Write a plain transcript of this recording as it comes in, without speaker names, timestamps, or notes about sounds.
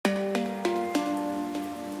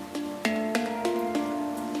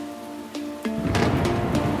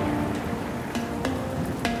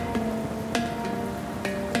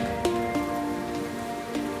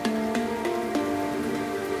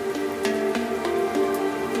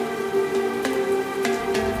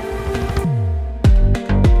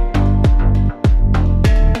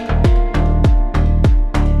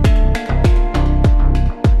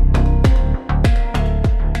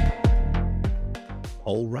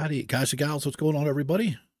Alrighty, guys and gals, what's going on,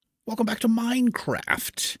 everybody? Welcome back to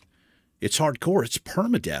Minecraft. It's hardcore. It's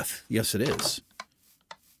permadeath. Yes, it is.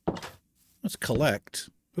 Let's collect.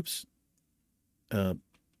 Oops. Let's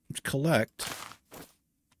collect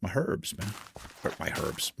my herbs, man. Or my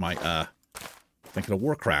herbs. My, thinking of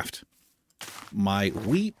Warcraft. My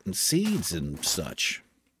wheat and seeds and such.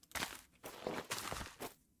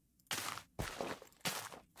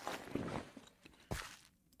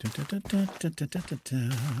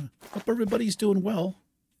 Hope everybody's doing well.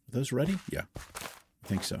 Are those ready? Yeah, I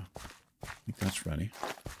think so. I think that's ready.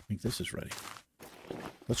 I think this is ready.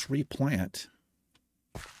 Let's replant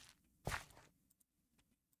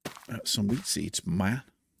some wheat seeds, man.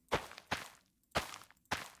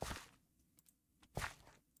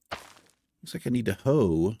 Looks like I need to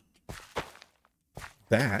hoe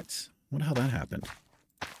that. I wonder how that happened.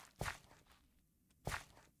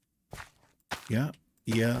 Yeah.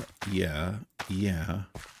 Yeah, yeah, yeah,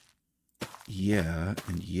 yeah,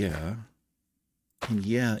 and yeah, and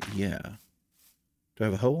yeah, yeah. Do I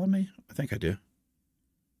have a hoe on me? I think I do.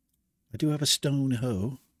 I do have a stone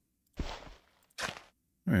hoe.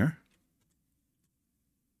 There.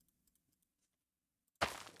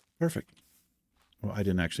 Perfect. Well, I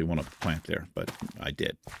didn't actually want to plant there, but I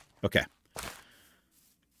did. Okay.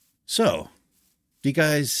 So, do you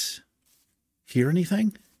guys hear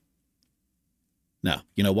anything? No.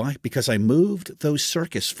 You know why? Because I moved those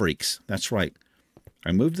circus freaks. That's right.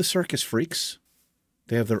 I moved the circus freaks.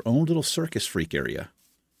 They have their own little circus freak area.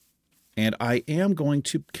 And I am going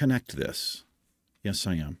to connect this. Yes,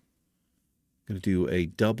 I am. I'm going to do a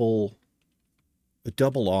double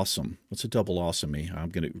awesome. What's a double awesome-y? I'm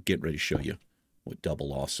going to get ready to show you what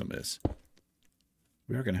double awesome is.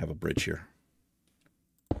 We are going to have a bridge here.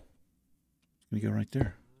 It's going to go right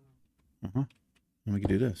there. And we can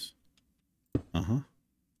do this.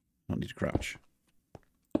 Don't need to crouch.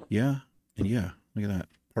 Yeah, and yeah. Look at that.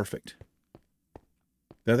 Perfect.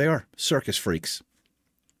 There they are. Circus freaks.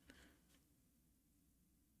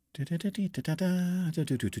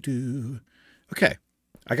 Okay.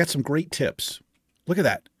 I got some great tips. Look at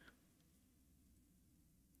that.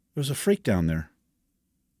 There's a freak down there.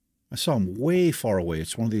 I saw him way far away.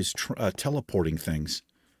 It's one of these teleporting things.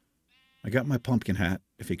 I got my pumpkin hat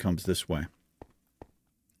if he comes this way.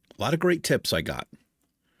 A lot of great tips I got.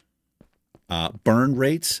 Burn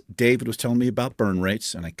rates. David was telling me about burn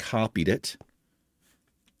rates, and I copied it.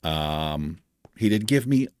 He did give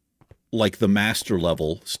me, like, the master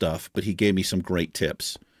level stuff, but he gave me some great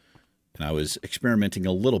tips. And I was experimenting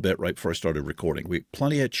a little bit right before I started recording. We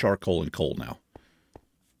plenty of charcoal and coal now.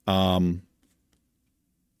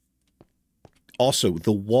 Also,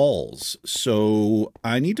 the walls. So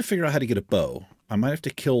I need to figure out how to get a bow. I might have to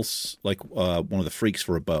kill, like, one of the freaks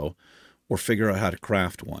for a bow, or figure out how to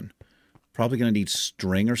craft one. Probably going to need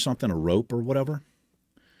string or something, a rope or whatever.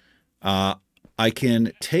 I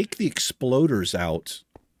can take the exploders out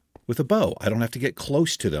with a bow. I don't have to get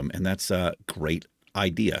close to them, and that's a great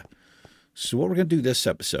idea. So what we're going to do this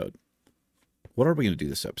episode. What are we going to do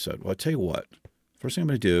this episode? Well, I'll tell you what. First thing I'm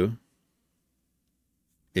going to do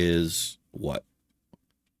is what?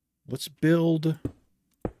 Let's build...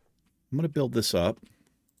 I'm going to build this up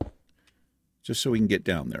just so we can get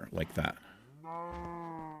down there like that.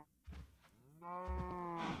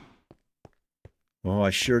 Oh, I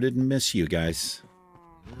sure didn't miss you guys.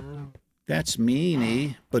 That's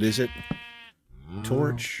meanie, but is it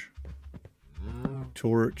torch?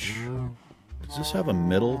 Torch. Does this have a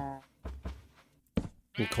middle?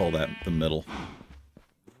 We'll call that the middle.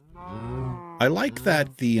 I like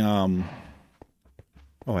that the, oh,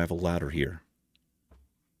 I have a ladder here.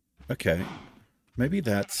 Okay, maybe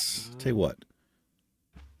that's, tell you what,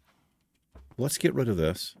 let's get rid of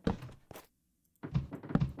this.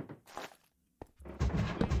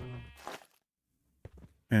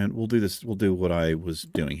 And we'll do this, we'll do what I was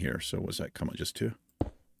doing here. So was that, come on, just two?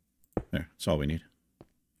 There, that's all we need.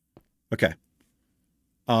 Okay.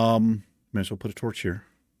 May as well put a torch here.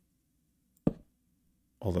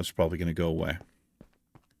 Although it's probably going to go away.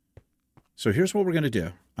 So here's what we're going to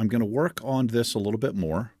do. I'm going to work on this a little bit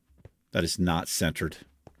more. That is not centered.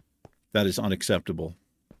 That is unacceptable.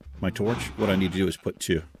 My torch, what I need to do is put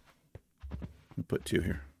two. I'll put two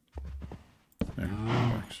here. There,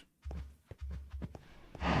 that works.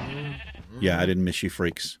 Yeah, I didn't miss you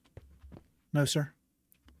freaks. No, sir.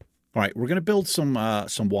 All right, we're going to build some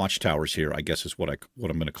watchtowers here, I guess is what I'm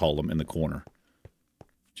going to call them in the corner.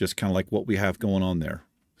 Just kind of like what we have going on there.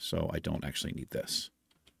 So I don't actually need this.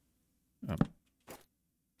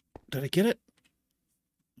 Did I get it?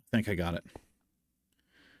 I think I got it.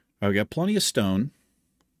 We got plenty of stone.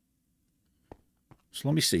 So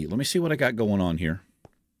let me see. Let me see what I got going on here.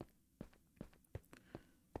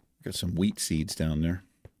 Got some wheat seeds down there.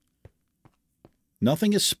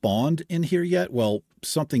 Nothing is spawned in here yet. Well,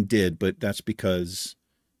 something did, but that's because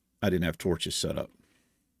I didn't have torches set up.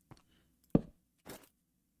 Did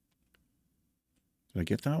I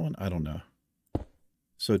get that one? I don't know.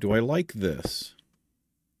 So do I like this?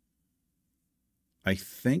 I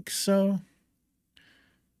think so.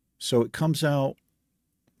 So it comes out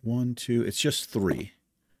 1, 2, it's just 3.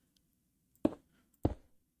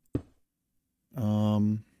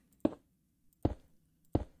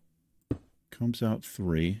 Comes out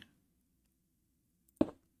 3.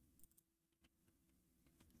 Let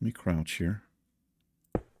me crouch here.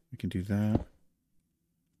 We can do that.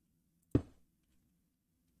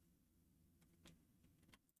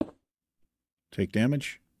 Take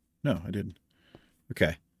damage? No, I didn't.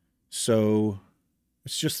 Okay. So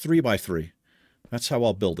it's just 3 by 3. That's how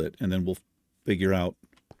I'll build it. And then we'll figure out.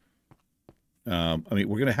 I mean,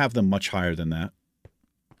 we're going to have them much higher than that.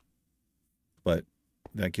 But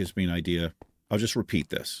that gives me an idea. I'll just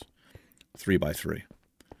repeat this. 3 by 3.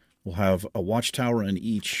 We'll have a watchtower in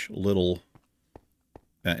each little,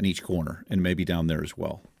 in each corner, and maybe down there as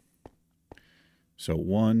well. So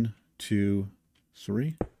 1, 2,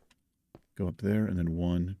 3. Go up there, and then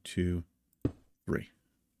 1, 2, 3.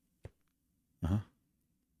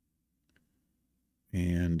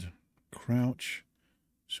 And crouch.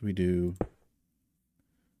 So we do,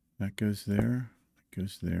 that goes there, that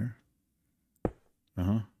goes there.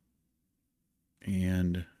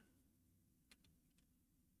 And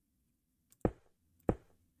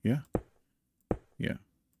yeah. Yeah.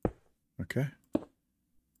 Okay.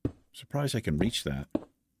 Surprised I can reach that.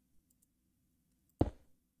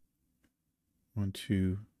 1,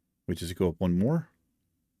 2. Wait, does it go up one more?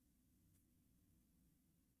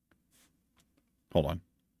 Hold on.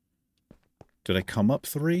 Did I come up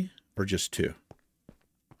 3 or just 2?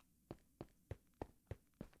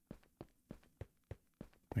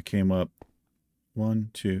 I came up 1,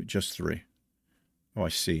 2, just 3. Oh, I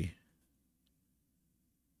see.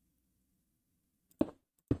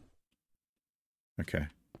 Okay.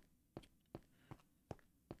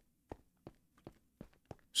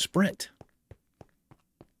 Sprint.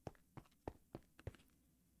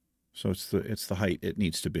 So it's the height it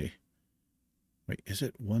needs to be. Wait, is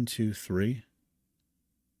it 1, 2, 3?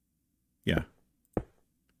 Yeah.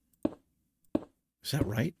 Is that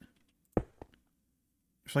right?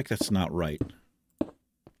 It's like that's not right.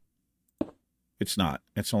 It's not.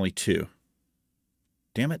 It's only 2.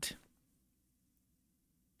 Damn it.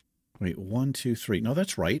 Wait, 1, 2, 3. No,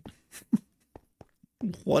 that's right.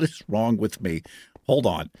 What is wrong with me? Hold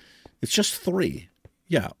on. It's just 3.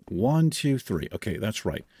 Yeah, 1, 2, 3. Okay, that's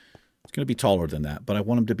right. It's going to be taller than that, but I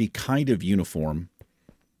want them to be kind of uniform.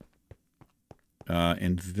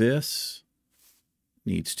 And this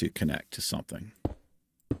needs to connect to something.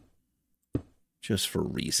 Just for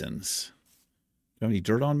reasons. Do I have any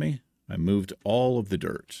dirt on me? I moved all of the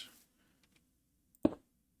dirt. All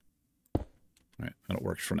right, that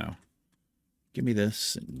works for now. Give me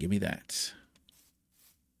this and give me that.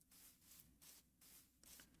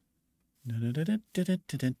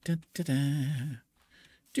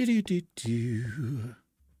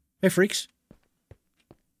 Hey, freaks.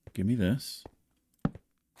 Give me this.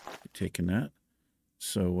 Taking that.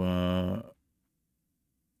 So,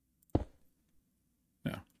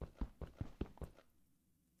 no.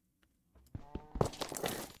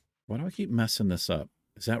 Why do I keep messing this up?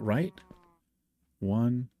 Is that right?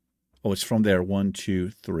 1. Oh, it's from there. 1, 2,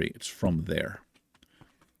 3. It's from there.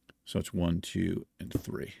 So it's 1, 2, and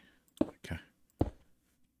 3. Okay.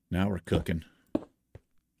 Now we're cooking.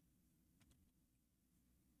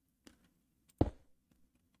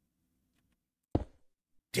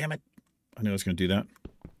 Damn it. I knew I was going to do that.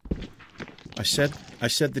 I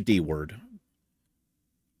said the D word.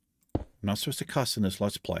 I'm not supposed to cuss in this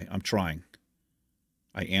Let's Play. I'm trying.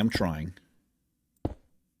 I am trying.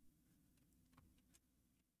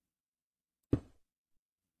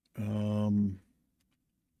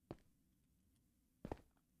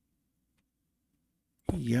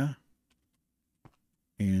 Yeah.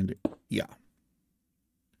 And yeah.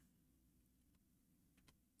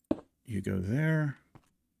 You go there.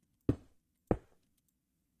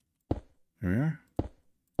 There we are.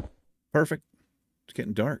 Perfect. It's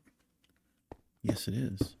getting dark. Yes, it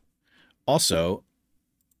is. Also,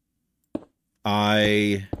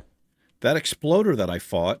 that exploder that I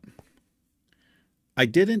fought, I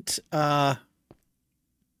didn't,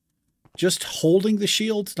 just holding the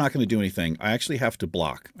shield's not going to do anything. I actually have to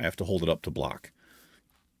block. I have to hold it up to block.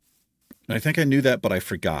 And I think I knew that, but I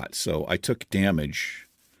forgot. So I took damage,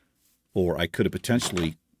 or I could have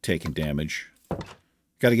potentially taken damage.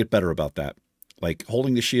 Got to get better about that. like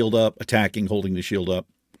holding the shield up, attacking, holding the shield up.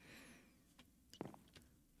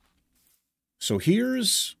 So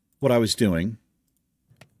here's what I was doing.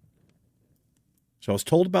 So I was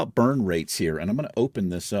told about burn rates here, and I'm going to open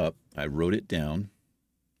this up. I wrote it down.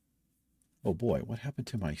 Oh boy, what happened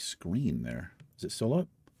to my screen there? Is it still up?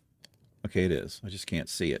 Okay, it is. I just can't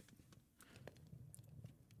see it.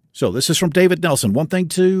 So this is from David Nelson. One thing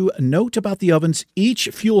to note about the ovens, each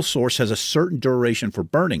fuel source has a certain duration for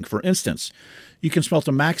burning. For instance, you can smelt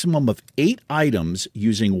a maximum of 8 items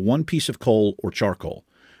using 1 piece of coal or charcoal,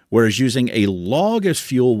 whereas using a log as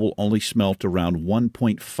fuel will only smelt around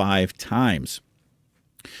 1.5 times.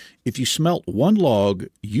 If you smelt 1 log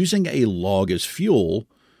using a log as fuel,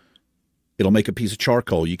 it'll make a piece of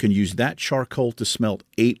charcoal. You can use that charcoal to smelt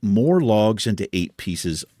 8 more logs into 8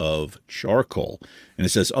 pieces of charcoal. And it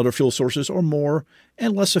says other fuel sources are more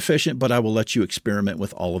and less efficient, but I will let you experiment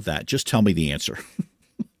with all of that. Just tell me the answer.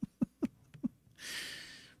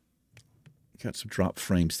 Got some drop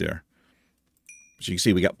frames there. As you can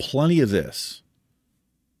see, we got plenty of this.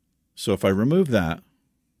 So if I remove that,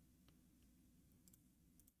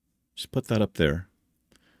 just put that up there.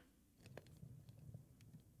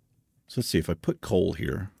 So let's see, if I put coal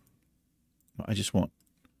here, I just want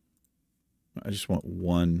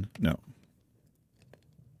 1, no.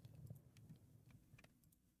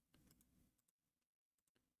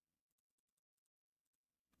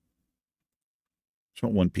 Just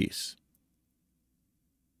want 1 piece.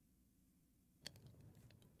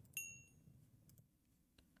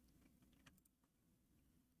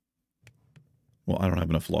 Well, I don't have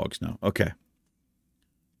enough logs now. Okay.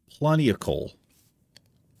 Plenty of coal.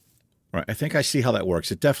 All right, I think I see how that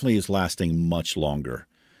works. It definitely is lasting much longer.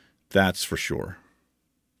 That's for sure.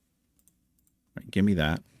 All right, give me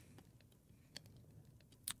that.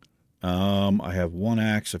 I have 1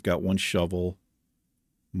 axe. I've got 1 shovel.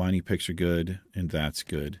 Mining picks are good, and that's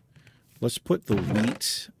good. Let's put the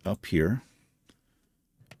wheat up here.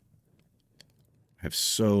 I have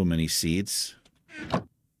so many seeds.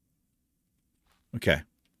 Okay.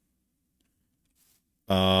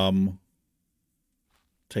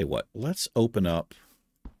 Tell you what, let's open up.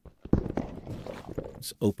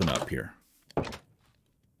 Let's open up here.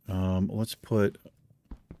 Let's put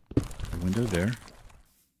a window there.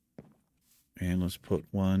 And let's put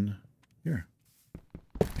 1 here.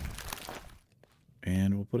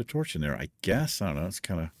 And we'll put a torch in there, I guess. I don't know. It's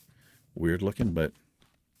kind of weird looking, but...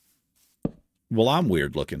 Well, I'm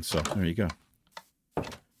weird looking, so there you go.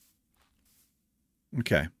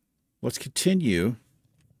 Okay. Let's continue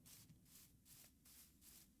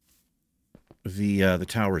the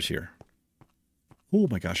towers here. Oh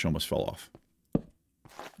my gosh, I almost fell off.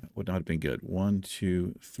 That would not have been good. 1,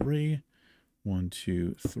 2, 3. 1,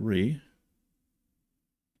 2, 3.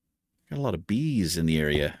 Got a lot of bees in the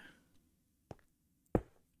area.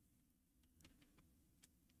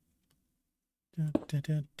 You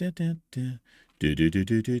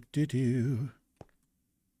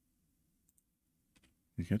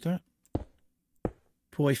get that?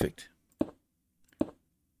 Perfect.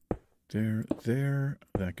 There, there.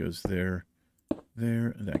 That goes there.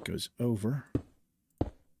 There. That goes over.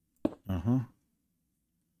 Uh-huh.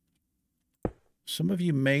 Some of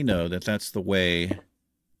you may know that that's the way...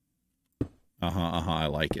 I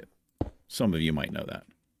like it. Some of you might know that.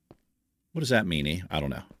 What does that mean, E? I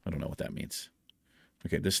don't know. I don't know what that means.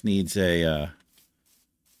 Okay, this needs a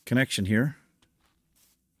connection here.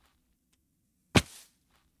 Yeah,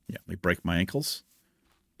 let me break my ankles.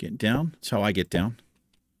 Getting down. That's how I get down.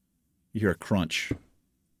 You hear a crunch.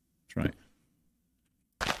 That's right.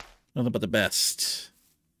 Nothing but the best.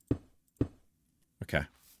 Okay.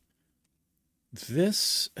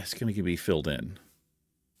 This is going to be filled in.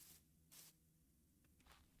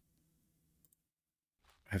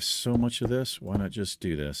 I have so much of this. Why not just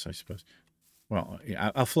do this, I suppose? Well,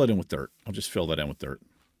 yeah, I'll fill it in with dirt. I'll just fill that in with dirt.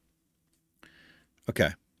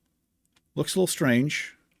 Okay. Looks a little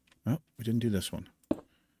strange. Oh, we didn't do this one.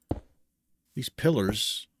 These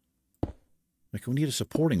pillars, like we need a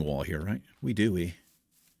supporting wall here, right? We do, E.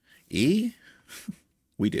 E?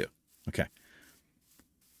 We do. Okay.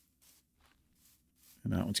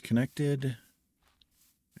 And that one's connected.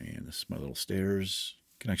 And this is my little stairs.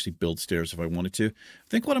 Can actually build stairs if I wanted to. I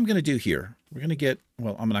think what I'm going to do here, we're going to get,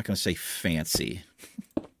 well, I'm not going to say fancy.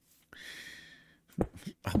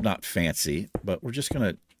 I'm not fancy, but we're just going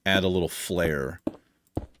to add a little flair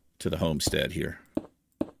to the homestead here.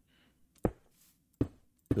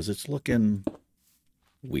 Because it's looking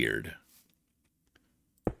weird.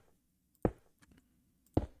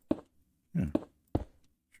 Yeah,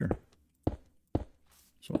 sure.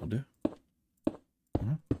 That's what we'll do.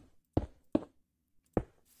 Uh-huh.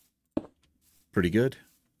 Pretty good.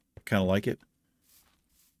 Kind of like it.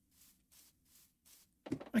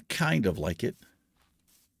 I kind of like it.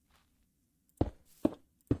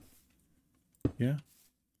 Yeah.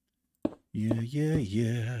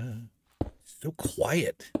 Yeah. So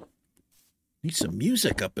quiet. Need some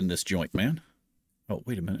music up in this joint, man. Oh,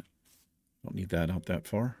 wait a minute. Don't need that out that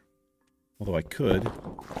far. Although I could. Look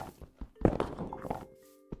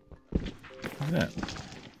at that.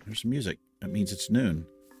 There's some music. That means it's noon.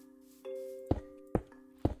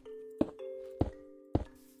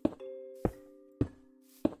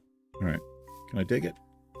 All right. Can I dig it?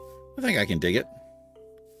 I think I can dig it.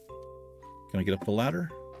 Can I get up the ladder?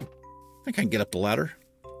 I think I can get up the ladder.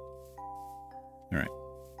 All right.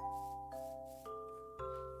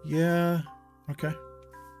 Yeah. Okay.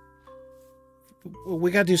 We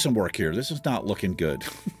got to do some work here. This is not looking good.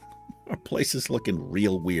 Our place is looking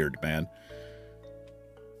real weird, man.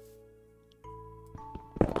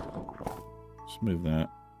 Let's move that.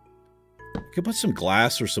 I could put some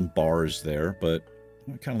glass or some bars there, but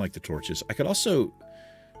I kind of like the torches. I could also...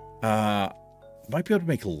 might be able to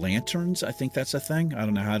make lanterns. I think that's a thing. I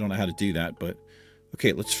don't know how to do that, but...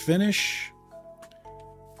 Okay, let's finish...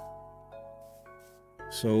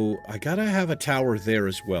 So, I gotta have a tower there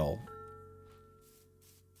as well.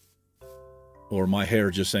 Or my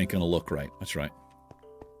hair just ain't gonna look right. That's right.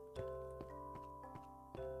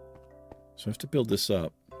 So I have to build this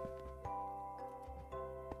up.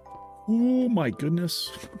 Oh my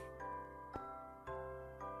goodness.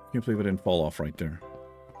 Can't believe it didn't fall off right there.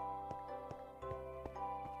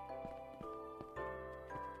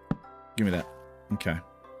 Give me that. Okay.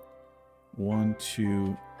 1,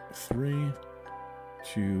 2, 3...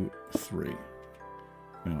 2, 3.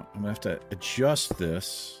 Now, I'm going to have to adjust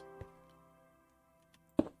this.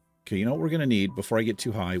 Okay, you know what we're going to need before I get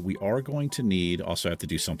too high? We are going to need... Also, I have to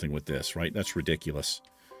do something with this, right? That's ridiculous.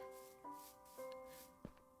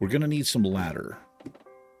 We're going to need some ladder.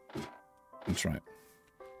 That's right.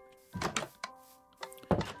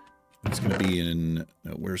 It's going to be in...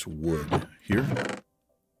 where's wood? Here?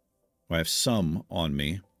 I have some on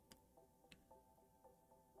me.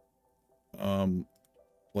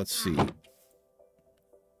 Let's see.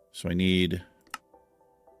 So I need...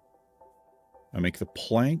 I make the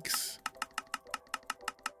planks.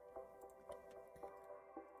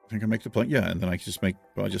 I think I make the plank. Yeah, and then I just make...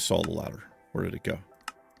 Well, I just saw the ladder. Where did it go?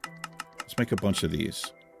 Let's make a bunch of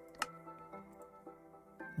these.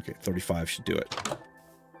 Okay, 35 should do it.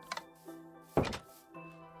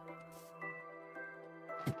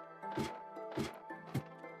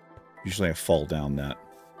 Usually I fall down that.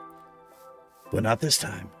 But not this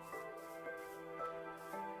time.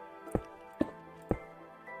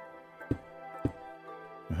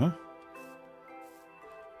 Uh-huh.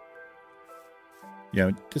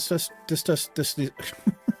 Yeah, this.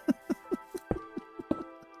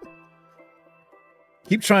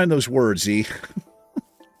 Keep trying those words, E.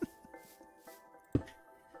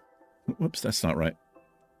 Whoops, that's not right.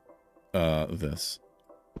 This.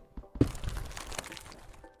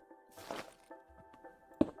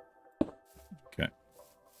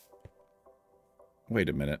 Wait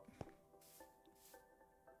a minute.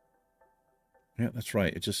 Yeah, that's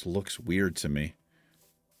right. It just looks weird to me.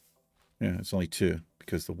 Yeah, it's only 2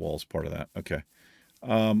 because the wall's part of that. Okay.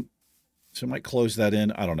 So I might close that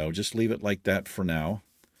in. I don't know. Just leave it like that for now.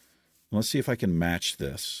 Let's see if I can match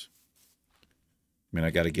this. I mean,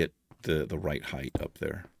 I got to get the right height up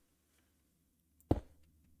there.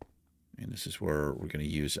 And this is where we're going to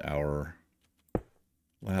use our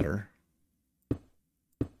ladder.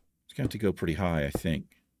 It's going to have to go pretty high, I think.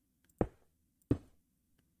 I'm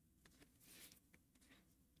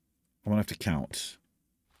going to have to count.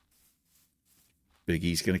 Big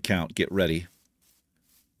E's going to count. Get ready.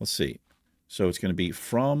 Let's see. So it's going to be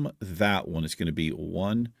from that one. It's going to be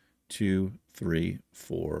 1, 2, 3,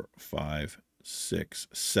 4, 5, 6,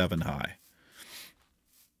 7 high.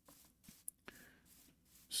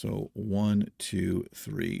 So 1, 2,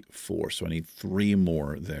 3, 4. So I need 3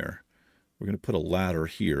 more there. We're going to put a ladder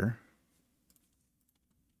here.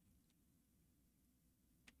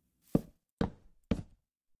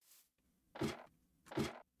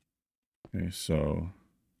 Okay, so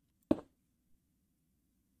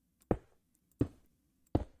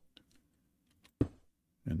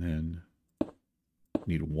and then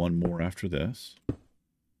need 1 more after this.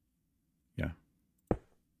 Yeah,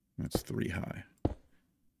 that's 3 high.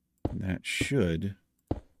 And that should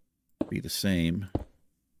be the same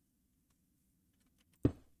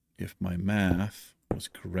if my math was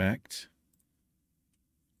correct,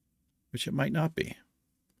 which it might not be.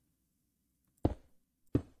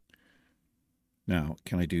 Now,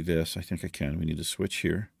 can I do this? I think I can. We need to switch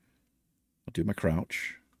here. I'll do my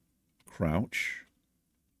crouch. Crouch.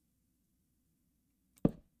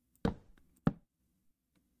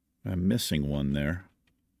 I'm missing one there.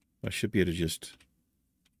 I should be able to just...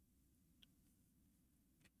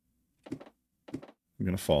 I'm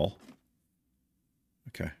going to fall.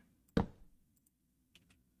 Okay.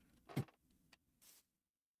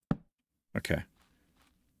 Okay.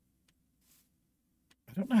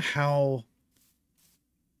 I don't know how...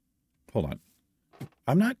 Hold on.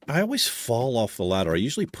 I always fall off the ladder. I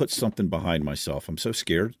usually put something behind myself. I'm so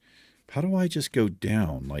scared. How do I just go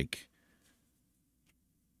down? Like,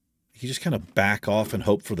 you just kind of back off and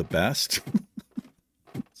hope for the best?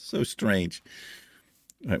 So strange.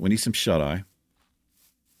 All right, we need some shut-eye.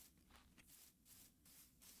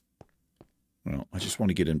 Well, I just want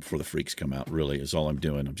to get in before the freaks come out, really, is all I'm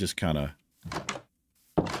doing. I'm just kind of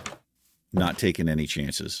not taking any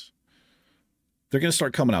chances. They're going to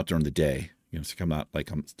start coming out during the day. You know, it's come out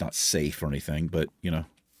like it's not safe or anything, but, you know.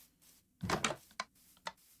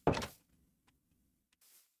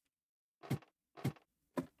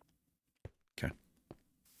 Okay.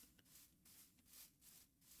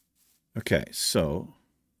 Okay, so...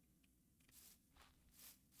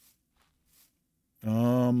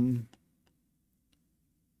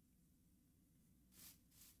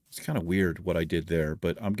 It's kind of weird what I did there,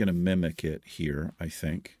 but I'm going to mimic it here, I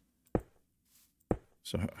think.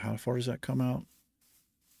 So how far does that come out?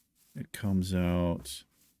 It comes out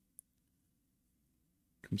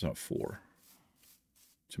 4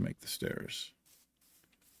 to make the stairs.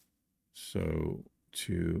 So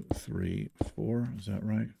 2, 3, 4, is that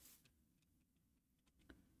right?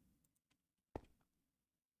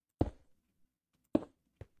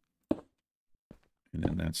 And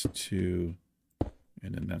then that's 2,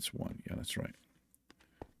 and then that's 1. Yeah, that's right.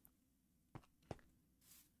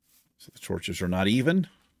 So the torches are not even.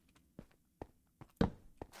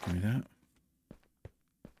 Give me that.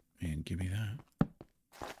 And give me that.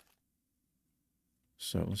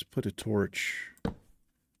 So let's put a torch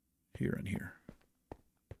here and here.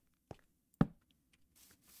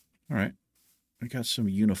 All right. I got some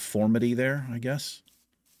uniformity there, I guess.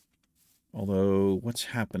 Although, what's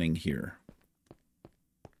happening here?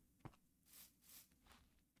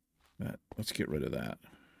 Let's get rid of that.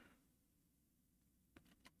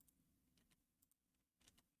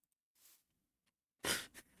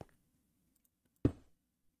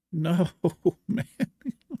 No, man. I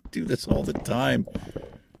do this all the time.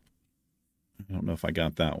 I don't know if I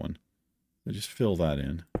got that one. So just fill that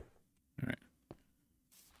in. All right.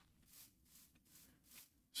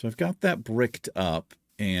 So I've got that bricked up,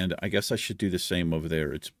 and I guess I should do the same over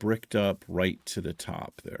there. It's bricked up right to the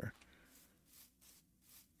top there.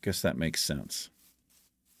 Guess that makes sense.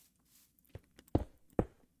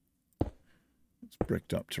 It's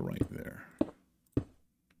bricked up to right there.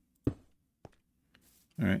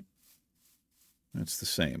 All right. That's the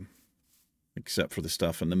same, except for the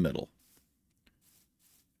stuff in the middle.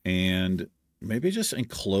 And maybe just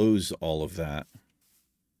enclose all of that.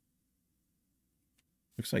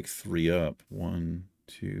 Looks like 3 up. 1,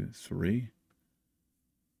 2, 3.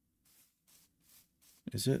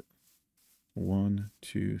 Is it? 1,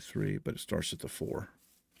 2, 3, but it starts at the 4.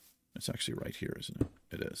 It's actually right here, isn't it?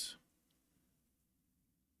 It is.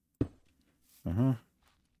 And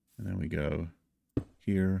then we go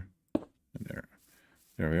here and there.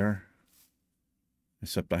 There we are.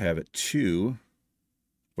 Except I have it 2.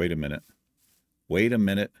 Wait a minute. Wait a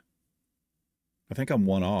minute. I think I'm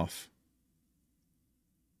 1 off.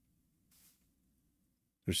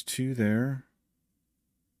 There's 2 there.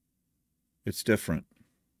 It's different.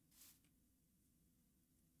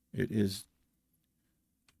 It is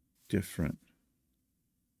different.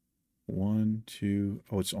 1, 2.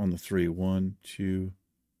 Oh, it's on the 3. 1, 2.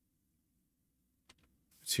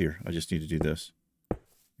 It's here. I just need to do this.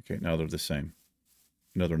 Okay, now they're the same.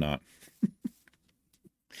 No, they're not.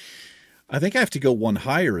 I think I have to go 1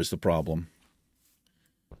 higher is the problem.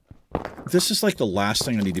 This is like the last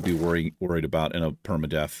thing I need to be worried about in a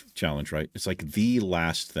permadeath challenge, right? It's like the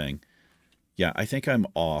last thing. Yeah, I think I'm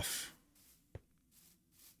off.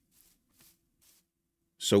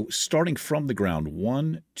 So starting from the ground,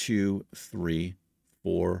 1, 2, 3,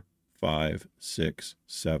 4, 5, 6,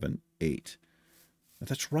 7, 8.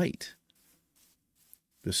 That's right.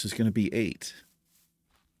 This is going to be 8.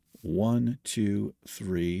 1, 2,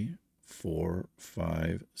 3, 4,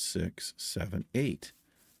 5, 6, 7, 8.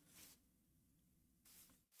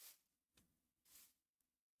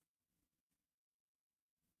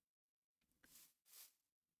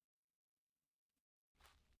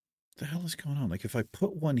 What the hell is going on? Like if I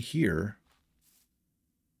put 1 here,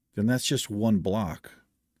 then that's just 1 block.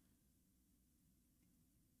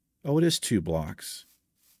 Oh, it is 2 blocks.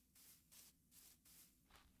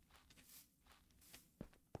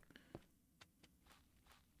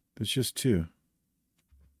 There's just 2.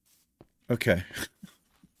 Okay.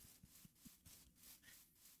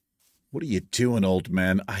 What are you doing, old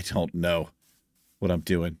man? I don't know what I'm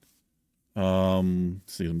doing.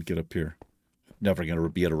 Let's see, let me get up here. Never going to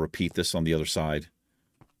be able to repeat this on the other side.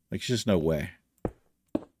 Like, there's just no way.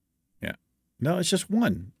 Yeah. No, it's just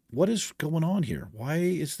 1. What is going on here? Why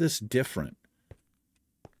is this different?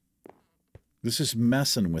 This is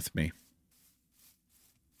messing with me.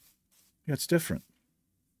 Yeah, it's different.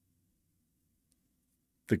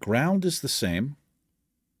 The ground is the same.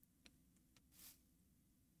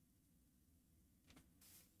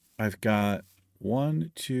 I've got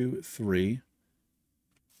 1, 2, 3.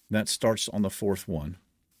 That starts on the 4th one.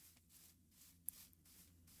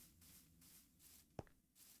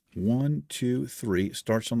 1, 2, 3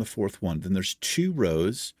 starts on the 4th one. Then there's 2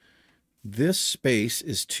 rows. This space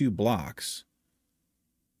is 2 blocks.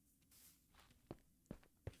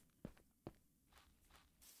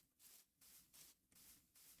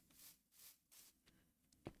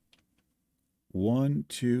 One,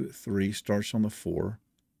 2, 3 starts on the 4.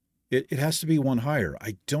 It has to be 1 higher.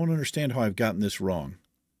 I don't understand how I've gotten this wrong.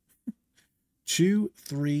 2,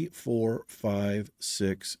 3, 4, 5,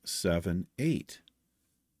 6, 7, 8.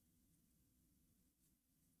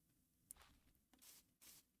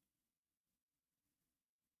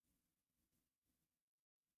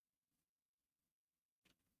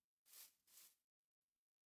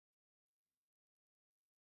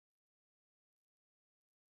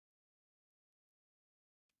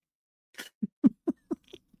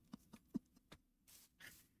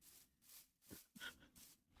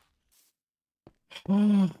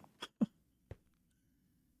 Oh.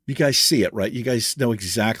 You guys see it, right? You guys know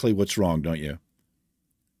exactly what's wrong, don't you?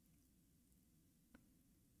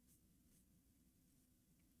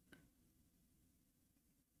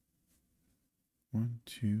 One,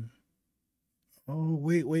 2. Oh,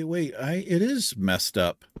 wait. It is messed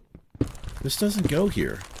up. This doesn't go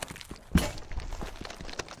here.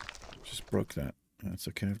 Just broke that. That's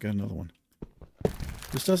okay. I've got another one.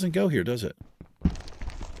 This doesn't go here, does it?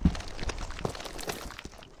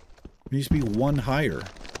 It needs to be 1 higher.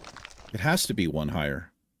 It has to be 1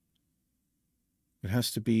 higher. It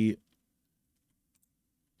has to be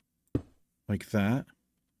like that.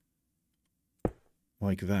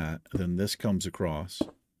 Like that. Then this comes across.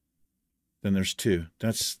 Then there's 2.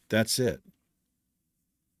 That's it.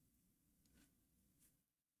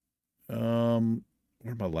 Where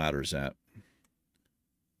are my ladders at?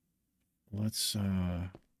 Let's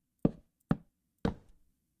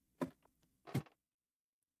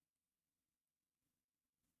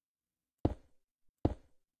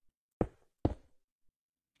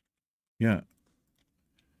yeah.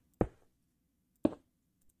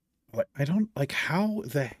 I don't like, how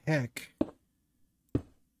the heck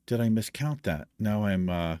did I miscount that? Now I'm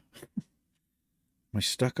am I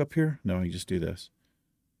stuck up here? No, I just do this.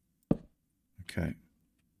 Okay.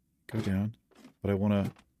 Go down. But I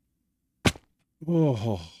want to...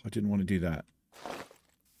 Oh, I didn't want to do that.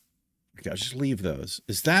 Okay, I'll just leave those.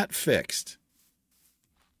 Is that fixed?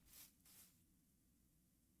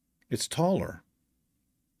 It's taller.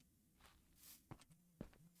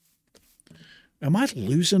 Am I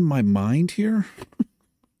losing my mind here?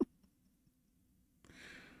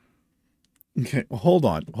 Okay, well, hold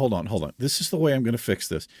on. This is the way I'm going to fix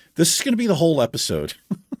this. This is going to be the whole episode.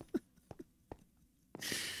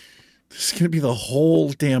 This is going to be the whole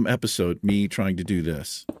damn episode, me trying to do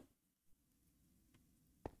this.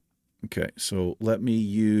 Okay, so let me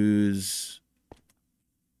use...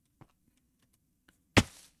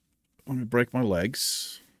 Let me break my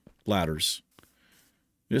legs. Ladders.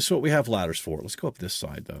 This is what we have ladders for. Let's go up this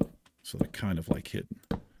side, though, so they're kind of like hidden.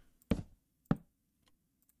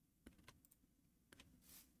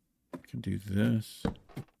 I can do this.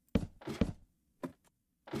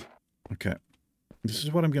 Okay. This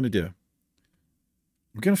is what I'm going to do.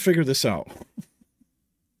 I'm going to figure this out.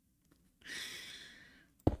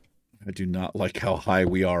 I do not like how high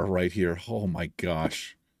we are right here. Oh, my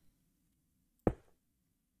gosh.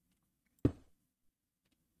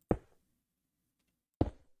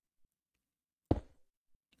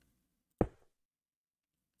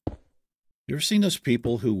 You ever seen those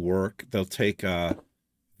people who work, they'll take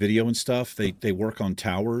video and stuff, they work on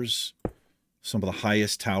towers, some of the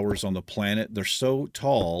highest towers on the planet. They're so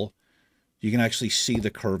tall, you can actually see the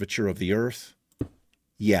curvature of the Earth.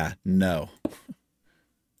 Yeah, no.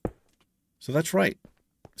 So that's right.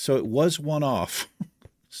 So it was 1 off.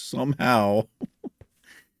 Somehow,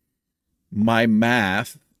 my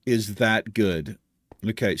math is that good.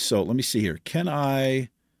 Okay, so let me see here. Can I...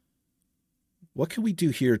 What can we do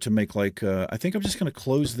here to make like... I think I'm just going to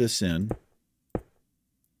close this in. I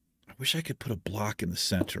wish I could put a block in the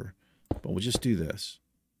center, but we'll just do this.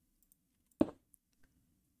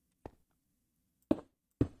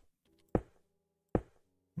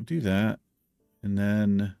 We'll do that. And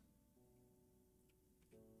then...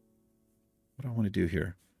 What do I want to do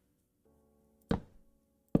here?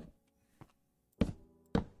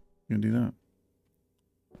 Gonna do that.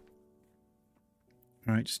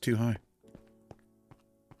 All right, just too high.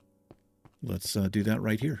 Let's do that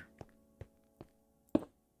right here.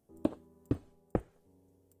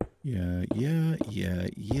 Yeah. Yeah.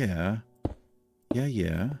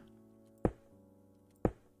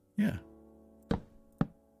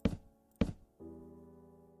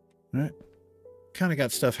 All right. Kind of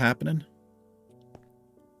got stuff happening.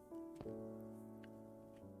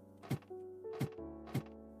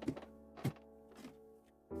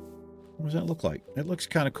 What does that look like? It looks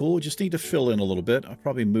kind of cool. We just need to fill in a little bit. I'll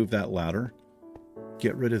probably move that ladder.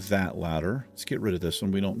 Get rid of that ladder. Let's get rid of this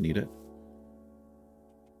one. We don't need it.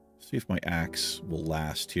 See if my axe will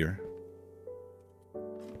last here.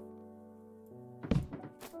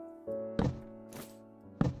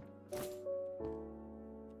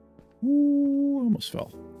 Ooh, almost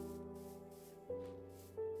fell.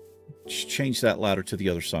 Just change that ladder to the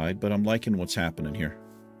other side, but I'm liking what's happening here.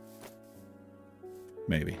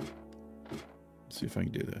 Maybe. Let's see if I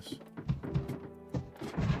can do this.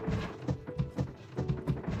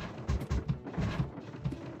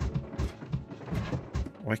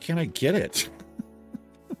 Why can't I get it?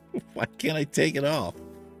 Why can't I take it off?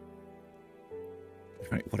 All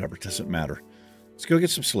right, whatever. It doesn't matter. Let's go get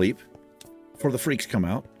some sleep before the freaks come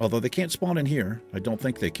out. Although they can't spawn in here. I don't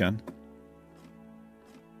think they can.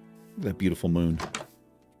 Look at that beautiful moon.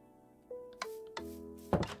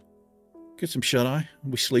 Get some shut-eye.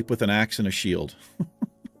 We sleep with an axe and a shield.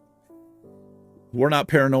 We're not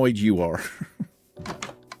paranoid, you are.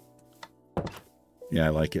 Yeah, I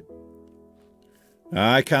like it.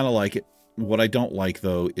 I kind of like it. What I don't like,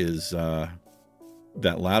 though, is that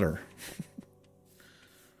ladder.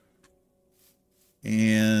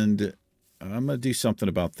 And I'm going to do something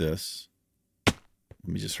about this. Let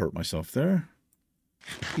me just hurt myself there.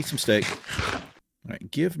 Eat some steak. All right,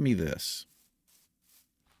 give me this.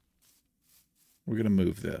 We're going to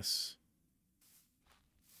move this.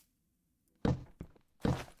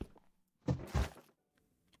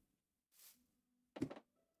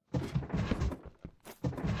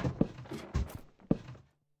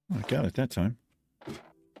 I got it that time.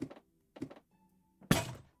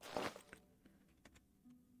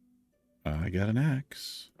 I got an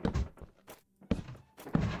axe.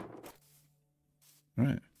 All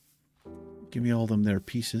right. Give me all them there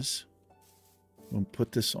pieces. We'll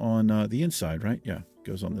put this on the inside, right? Yeah, it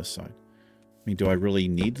goes on this side. I mean, do I really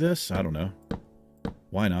need this? I don't know.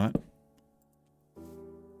 Why not?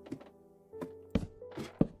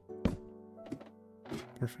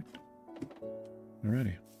 Perfect.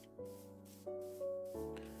 Alrighty.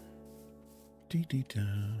 Dee-dee-da.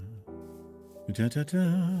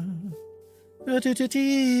 Da-da-da.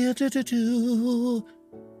 Da-da-da-dee-da-da-doo.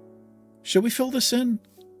 Should we fill this in?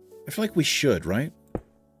 I feel like we should, right?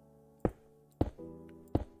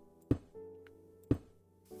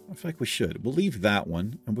 I feel like we should. We'll leave that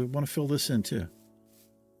one, and we want to fill this in too.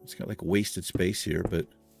 It's got like wasted space here, but...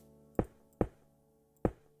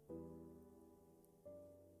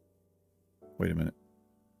 Wait a minute.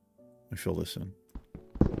 Let me fill this in.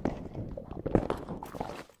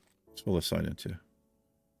 Let's fill this side in too.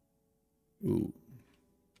 Ooh.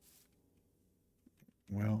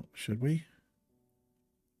 Well, should we?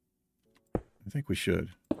 I think we should.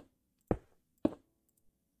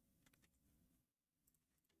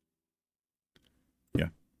 Yeah.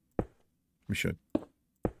 We should.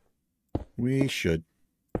 We should.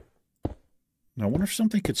 Now, I wonder if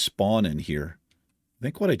something could spawn in here. I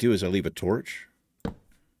think what I do is I leave a torch.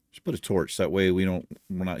 Just put a torch. That way we're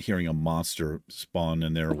not hearing a monster spawn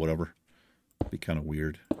in there or whatever. It'd be kind of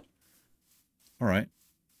weird. All right.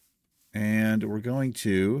 And we're going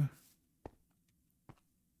to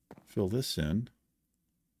fill this in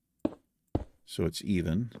so it's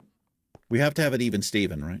even. We have to have it even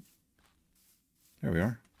Steven, right? There we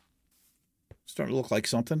are. Starting to look like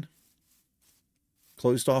something.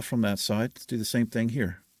 Closed off from that side. Let's do the same thing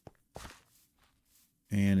here.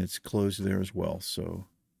 And it's closed there as well, so...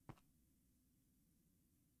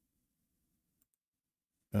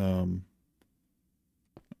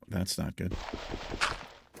 that's not good.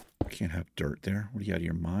 I can't have dirt there. What are you, out of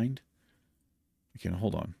your mind? Okay,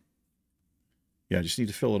 hold on. Yeah, I just need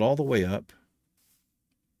to fill it all the way up.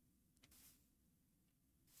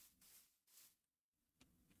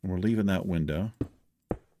 We're leaving that window.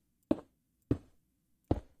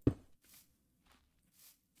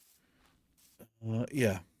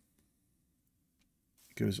 Yeah.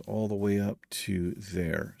 It goes all the way up to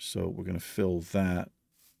there. So we're going to fill that.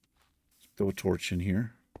 Let's throw a torch in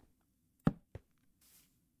here.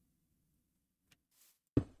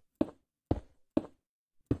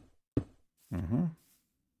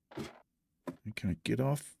 Can I get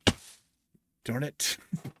off? Darn it.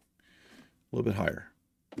 A little bit higher.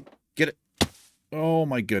 Get it. Oh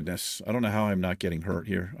my goodness. I don't know how I'm not getting hurt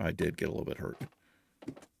here. I did get a little bit hurt.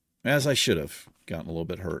 As I should have gotten a little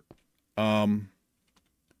bit hurt.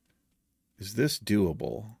 Is this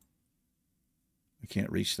doable? I can't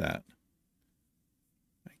reach that.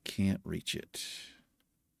 I can't reach it.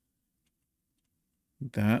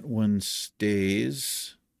 That one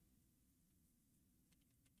stays.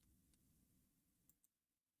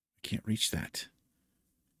 I can't reach that.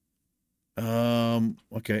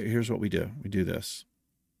 Okay, here's what we do. We do this.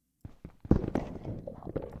 I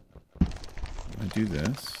do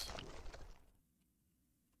this.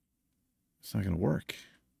 It's not going to work.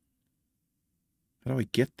 How do I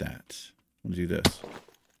get that? I'm going to do this.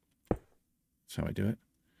 That's how I do it.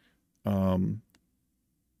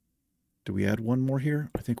 Do we add one more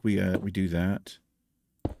here? I think we do that.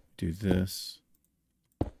 Do this.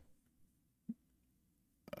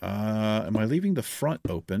 Am I leaving the front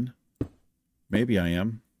open? Maybe I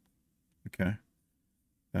am. Okay.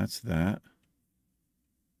 That's that.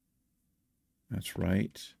 That's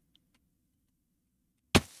right.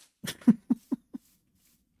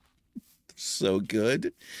 So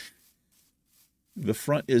good. The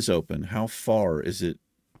front is open. How far is it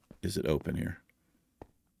open here?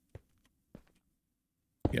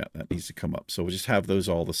 Yeah, that needs to come up. So we'll just have those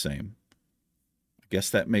all the same. I guess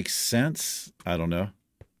that makes sense. I don't know.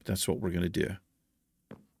 But that's what we're going to do.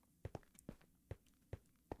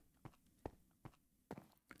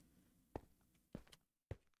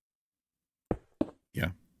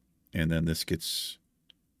 Yeah. And then this gets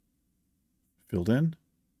filled in.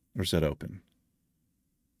 Or is that open?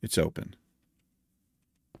 It's open.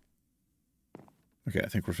 Okay, I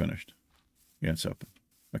think we're finished. Yeah, it's open.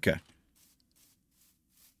 Okay.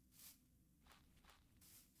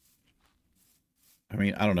 I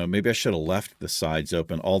mean, I don't know. Maybe I should have left the sides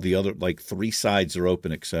open. All the other, like 3 sides are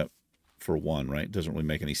open except for one, right? It doesn't really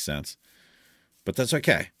make any sense. But that's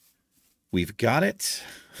okay. We've got it.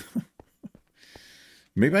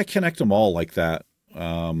 Maybe I connect them all like that.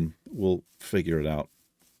 We'll figure it out.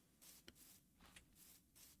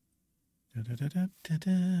 Let's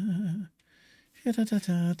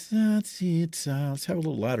have a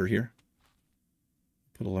little ladder here.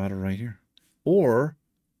 Put a ladder right here. Or,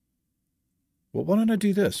 well, why don't I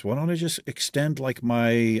do this? Why don't I just extend like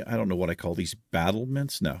my, I don't know what I call these,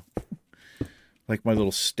 battlements? No. Like my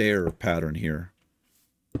little stair pattern here.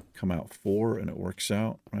 Come out 4 and it works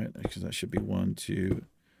out, right? Because that should be 1, 2,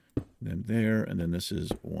 then there, and then this is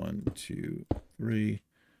 1, 2, 3.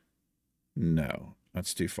 No,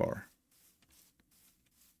 that's too far.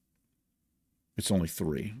 It's only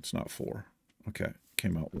 3. It's not 4. Okay,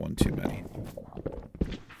 came out 1 too many.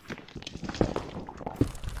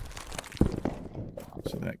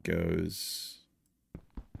 So that goes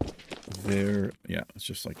there. Yeah, it's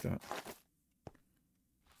just like that.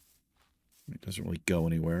 It doesn't really go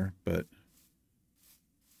anywhere, but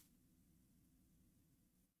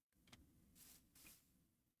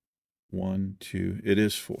one, 2. It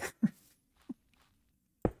is 4.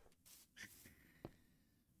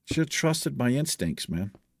 Should have trusted my instincts,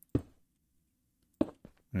 man.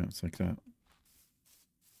 Yeah, it's like that.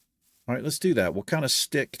 All right, let's do that. We'll kind of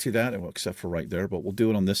stick to that, well, except for right there, but we'll do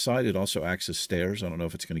it on this side. It also acts as stairs. I don't know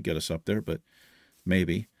if it's going to get us up there, but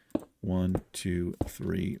maybe. 1, 2,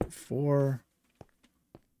 3, 4.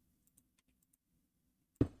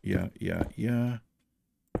 Yeah.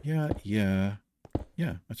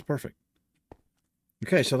 Yeah, that's perfect.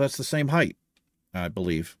 Okay, so that's the same height, I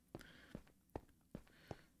believe.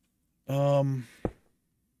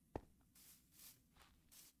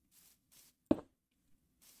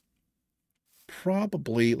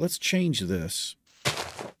 Probably, let's change this.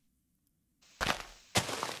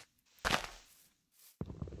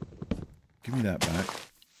 Give me that back.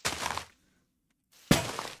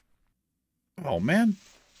 Oh, man.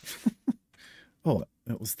 Oh,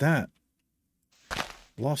 it was that.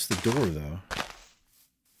 Lost the door, though.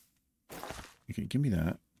 Okay, give me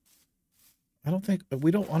that. I don't think we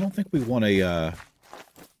want a,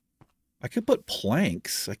 I could put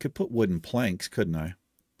planks. I could put wooden planks, couldn't I?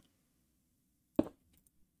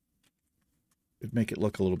 It'd make it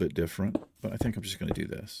look a little bit different, but I think I'm just going to do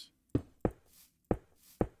this.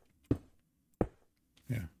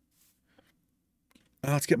 Yeah.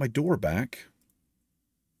 let's get my door back.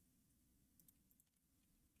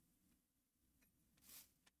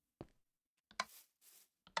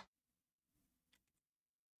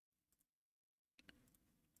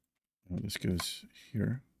 Oh, this goes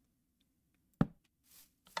here.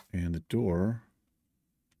 And the door.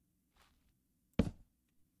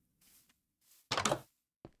 Do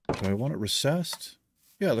I want it recessed?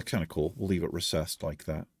 Yeah, that's kind of cool. We'll leave it recessed like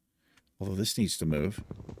that. Although this needs to move.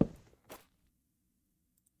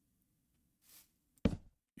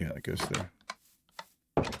 Yeah, that goes there.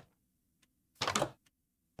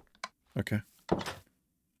 Okay.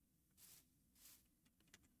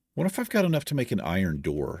 What if I've got enough to make an iron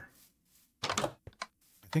door? I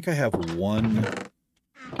think I have one.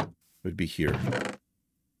 Would be here.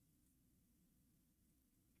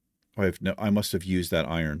 I must have used that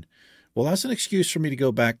iron. Well, that's an excuse for me to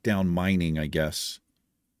go back down mining, I guess.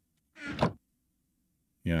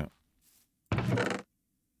 Yeah.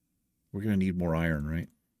 We're going to need more iron, right?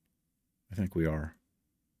 I think we are.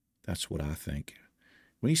 That's what I think.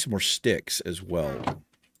 We need some more sticks as well.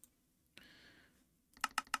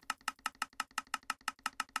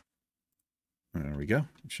 There we go.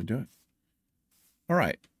 That should do it. All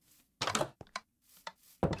right.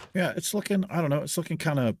 Yeah, it's looking, I don't know, it's looking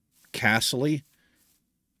kind of castle-y.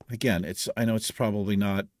 Again, I know it's probably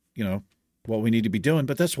not, you know, what we need to be doing,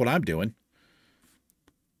 but that's what I'm doing.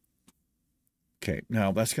 Okay,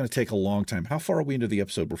 now that's going to take a long time. How far are we into the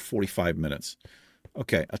episode? We're 45 minutes.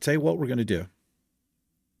 Okay, I'll tell you what we're going to do.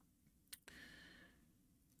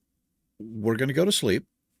 We're going to go to sleep.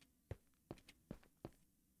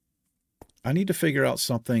 I need to figure out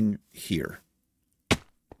something here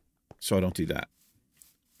so I don't do that.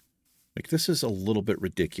 Like, this is a little bit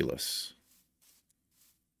ridiculous.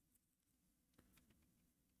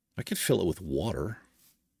 I could fill it with water.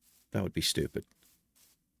 That would be stupid.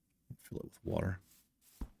 Fill it with water.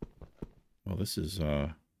 Well, this is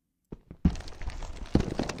that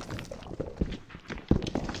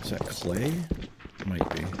clay? Might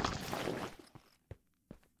be.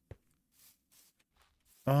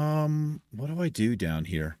 What do I do down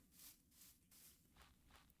here?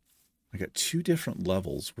 I got 2 different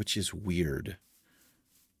levels, which is weird.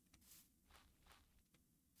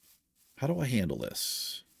 How do I handle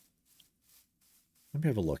this? Let me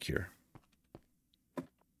have a look here.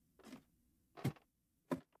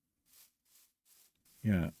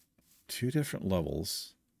 Yeah, 2 different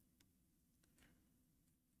levels.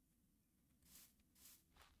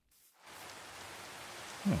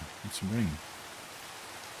 Oh, it's some rain.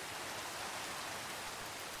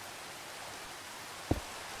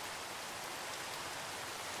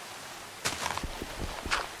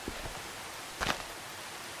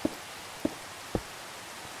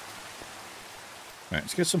 All right,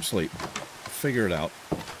 let's get some sleep. Figure it out.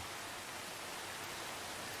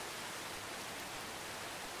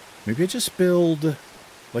 Maybe I just build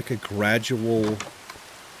like a gradual...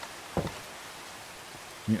 I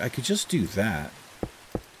mean, I could just do that.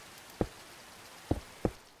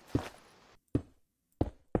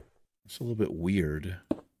 It's a little bit weird.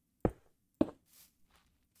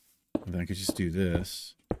 And then I could just do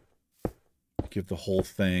this. Give the whole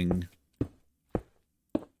thing,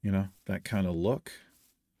 you know, that kind of look.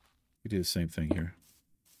 We do the same thing here.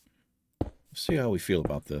 Let's see how we feel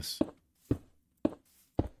about this.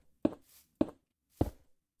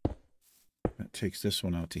 That takes this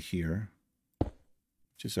one out to here,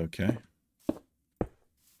 which is okay.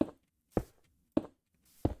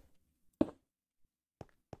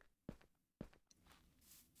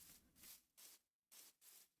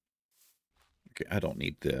 Okay, I don't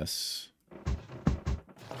need this.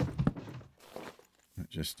 It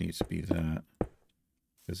just needs to be that,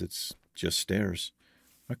 because it's just stairs.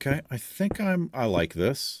 Okay, I think I like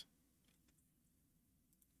this.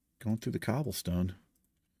 Going through the cobblestone.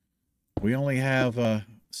 We only have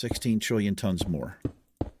 16 trillion tons more.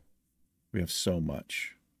 We have so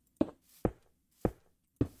much.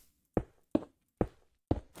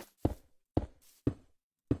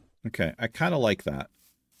 Okay, I kind of like that.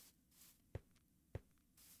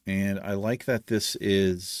 And I like that this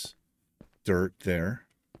is dirt there.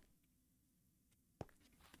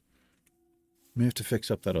 We have to fix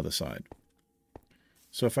up that other side.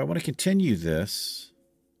 So if I want to continue this,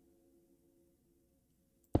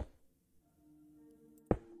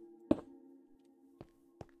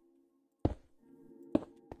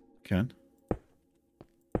 can.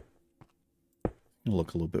 It'll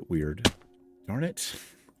look a little bit weird. Darn it.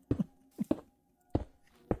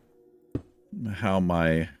 How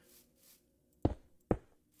my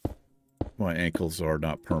ankles are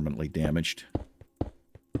not permanently damaged.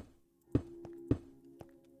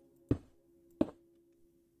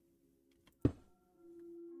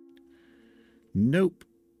 Nope.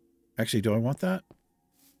 Actually, do I want that?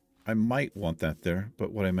 I might want that there,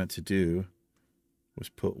 but what I meant to do was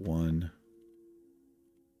put one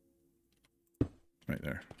right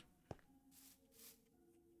there.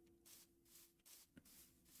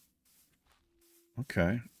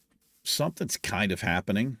 Okay. Something's kind of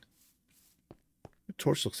happening. The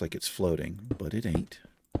torch looks like it's floating, but it ain't.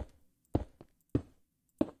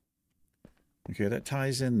 Okay, that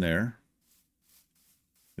ties in there.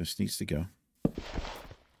 This needs to go.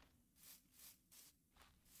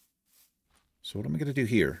 So what am I going to do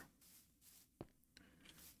here?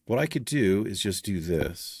 What I could do is just do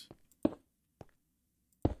this.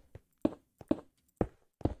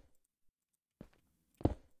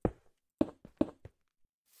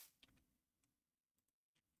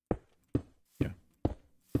 Yeah.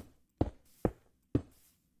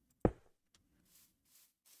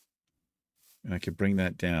 And I could bring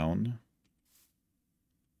that down.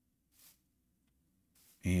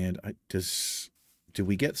 And do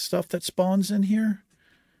we get stuff that spawns in here?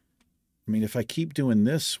 I mean, if I keep doing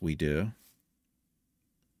this, we do.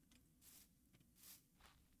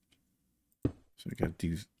 So I got to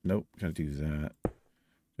do, nope, got to do that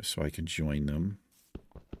just so I can join them.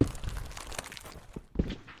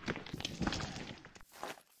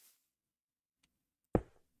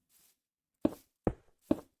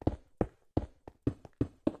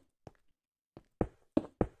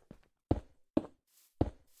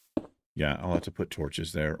 Yeah, I'll have to put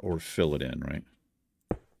torches there or fill it in, right?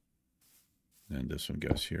 And this one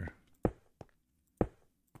goes here.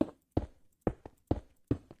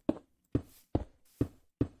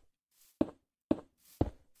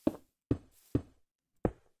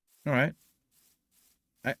 All right.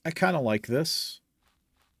 I kind of like this.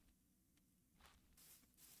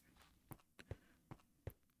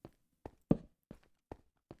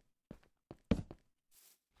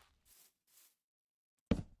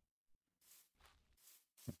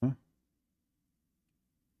 Uh-huh.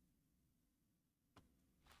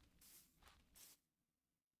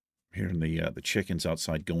 Hearing the chickens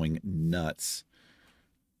outside going nuts.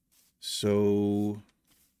 So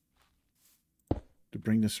to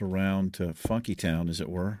bring this around to Funky Town, as it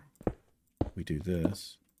were, we do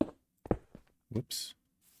this. Whoops.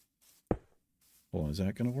 Hold on, is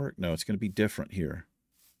that going to work? No, it's going to be different here.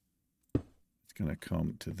 It's going to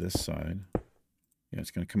come to this side. Yeah,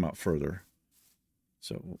 it's going to come out further.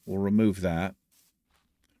 So we'll remove that.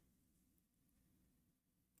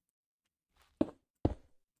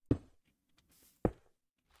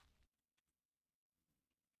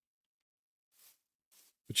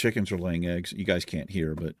 The chickens are laying eggs. You guys can't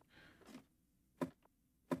hear, but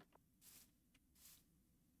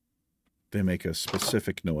they make a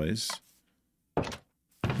specific noise.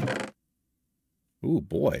 Ooh,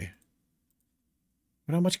 boy.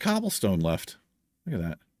 Look how much cobblestone left. Look at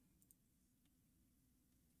that.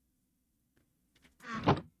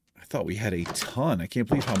 I thought we had a ton. I can't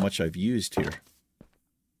believe how much I've used here.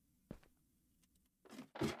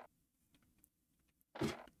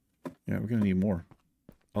 Yeah, we're going to need more.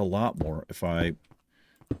 A lot more if I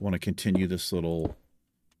want to continue this little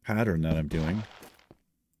pattern that I'm doing.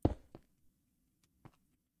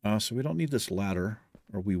 So we don't need this ladder,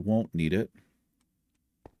 or we won't need it.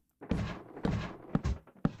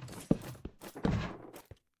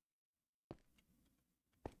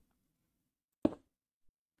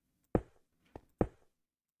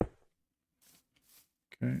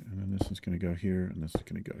 Okay, and then this is going to go here, and this is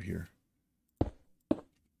going to go here.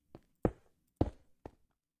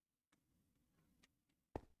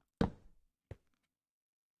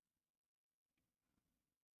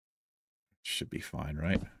 Should be fine,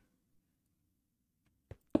 right?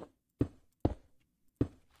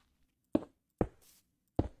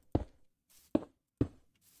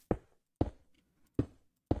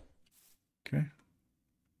 Okay.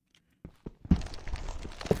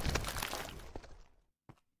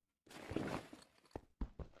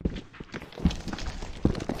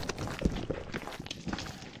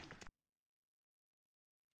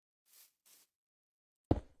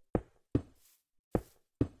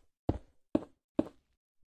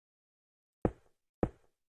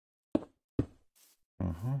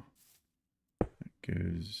 That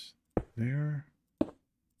goes there,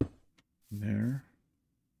 there,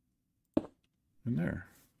 and there.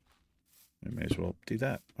 I may as well do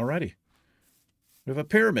that. Alrighty. We have a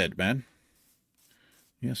pyramid, man.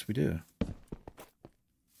 Yes, we do.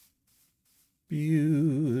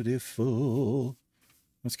 Beautiful.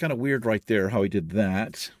 That's kind of weird right there how he did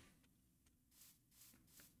that.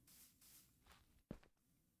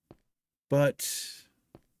 But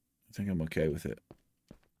I think I'm okay with it.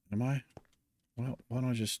 Am I? Well, why don't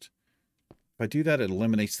I just... I do that, it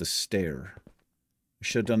eliminates the stair. I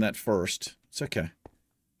should have done that first. It's okay.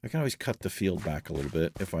 I can always cut the field back a little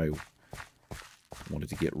bit if I wanted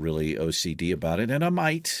to get really OCD about it, and I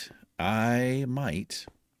might. Oh,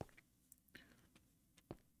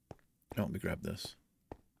 let me grab this.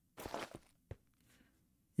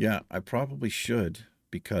 Yeah, I probably should,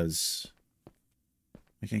 because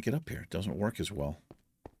I can't get up here. It doesn't work as well.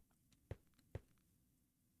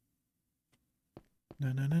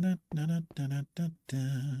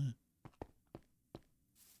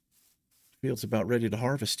 Field's about ready to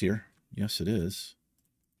harvest here. Yes, it is.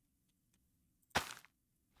 I'm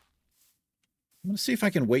going to see if I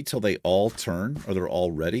can wait till they all turn, or they're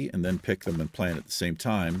all ready, and then pick them and plant at the same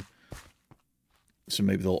time. So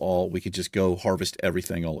maybe we could just go harvest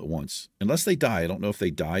everything all at once. Unless they die. I don't know if they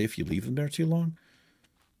die if you leave them there too long.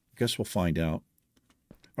 I guess we'll find out.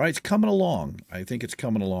 All right, it's coming along. I think it's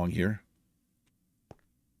coming along here.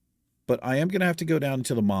 But I am going to have to go down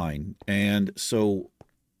to the mine. And so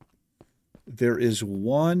there is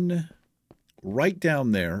one right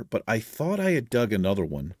down there, but I thought I had dug another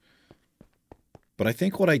one. But I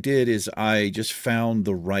think what I did is I just found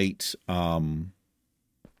the right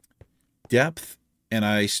depth, and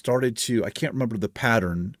I started to, I can't remember the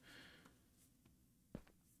pattern,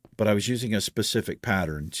 but I was using a specific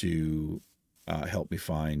pattern to help me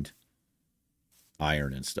find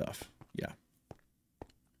iron and stuff. Yeah.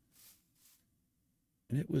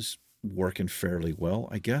 And it was working fairly well,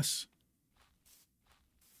 I guess.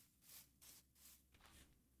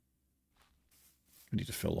 I need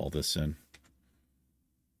to fill all this in.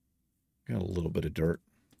 Got a little bit of dirt.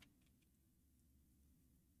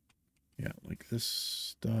 Yeah, like this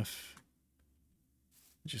stuff.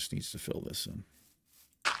 It just needs to fill this in.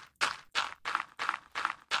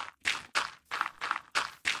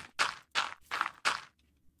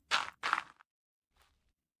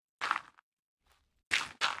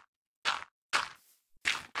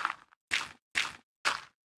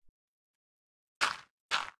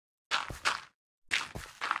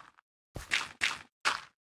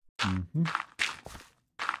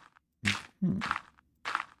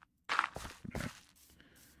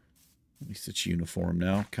 At least it's uniform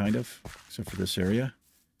now, kind of, except for this area.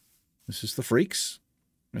 This is the freaks.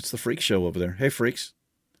 That's the freak show over there. Hey, freaks.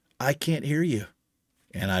 I can't hear you.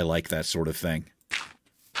 And I like that sort of thing.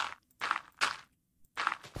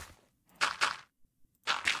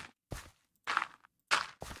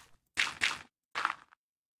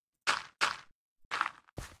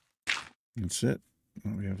 That's it.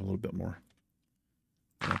 Well, we have a little bit more.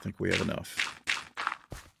 I don't think we have enough.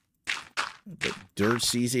 But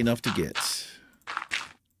dirt's easy enough to get.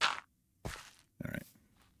 All right.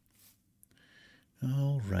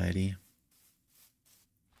 All righty.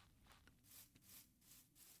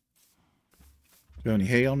 Do you have any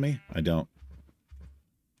hay on me? I don't.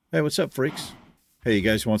 Hey, what's up, freaks? Hey, you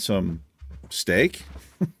guys want some steak?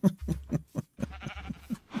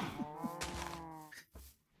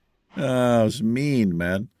 That was mean,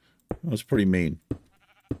 man. That was pretty mean.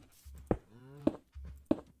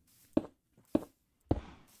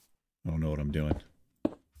 I don't know what I'm doing.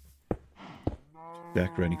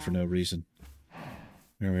 Decorating for no reason.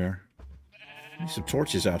 There we are. We need some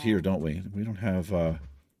torches out here, don't we? We don't have,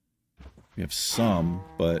 we have some,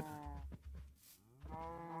 but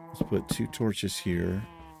let's put 2 torches here.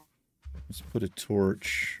 Let's put a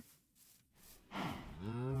torch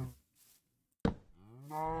there.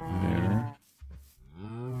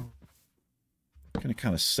 I'm gonna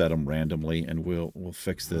kind of set them randomly, and we'll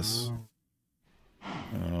fix this.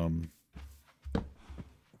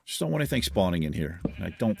 Just don't want anything spawning in here. I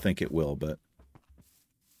don't think it will, but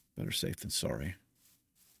better safe than sorry.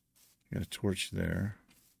 Got a torch there.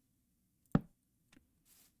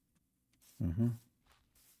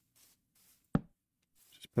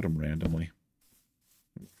 Just put them randomly.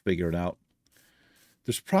 Figure it out.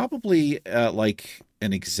 There's probably like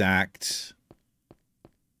an exact,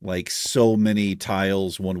 like so many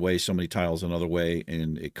tiles one way, so many tiles another way,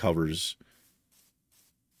 and it covers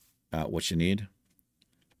what you need.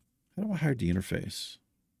 How do I hide the interface?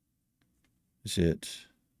 Is it...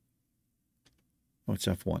 Oh, it's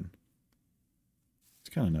F1. It's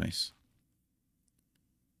kind of nice.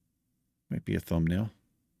 Might be a thumbnail.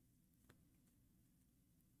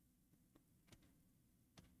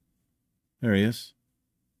 There he is.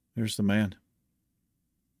 There's the man.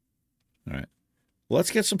 All right. Well,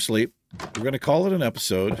 let's get some sleep. We're going to call it an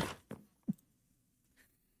episode.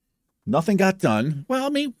 Nothing got done. Well, I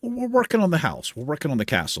mean, we're working on the house. We're working on the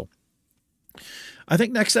castle. I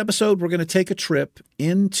think next episode, we're going to take a trip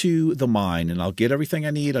into the mine, and I'll get everything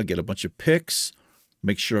I need. I'll get a bunch of picks,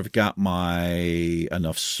 Make sure I've got my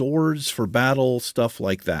enough swords for battle, stuff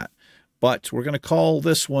like that. But we're going to call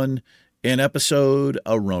this one an episode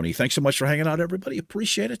Aroni. Thanks so much for hanging out, everybody.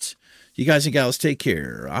 Appreciate it. You guys and gals, take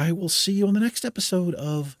care. I will see you on the next episode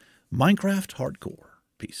of Minecraft Hardcore.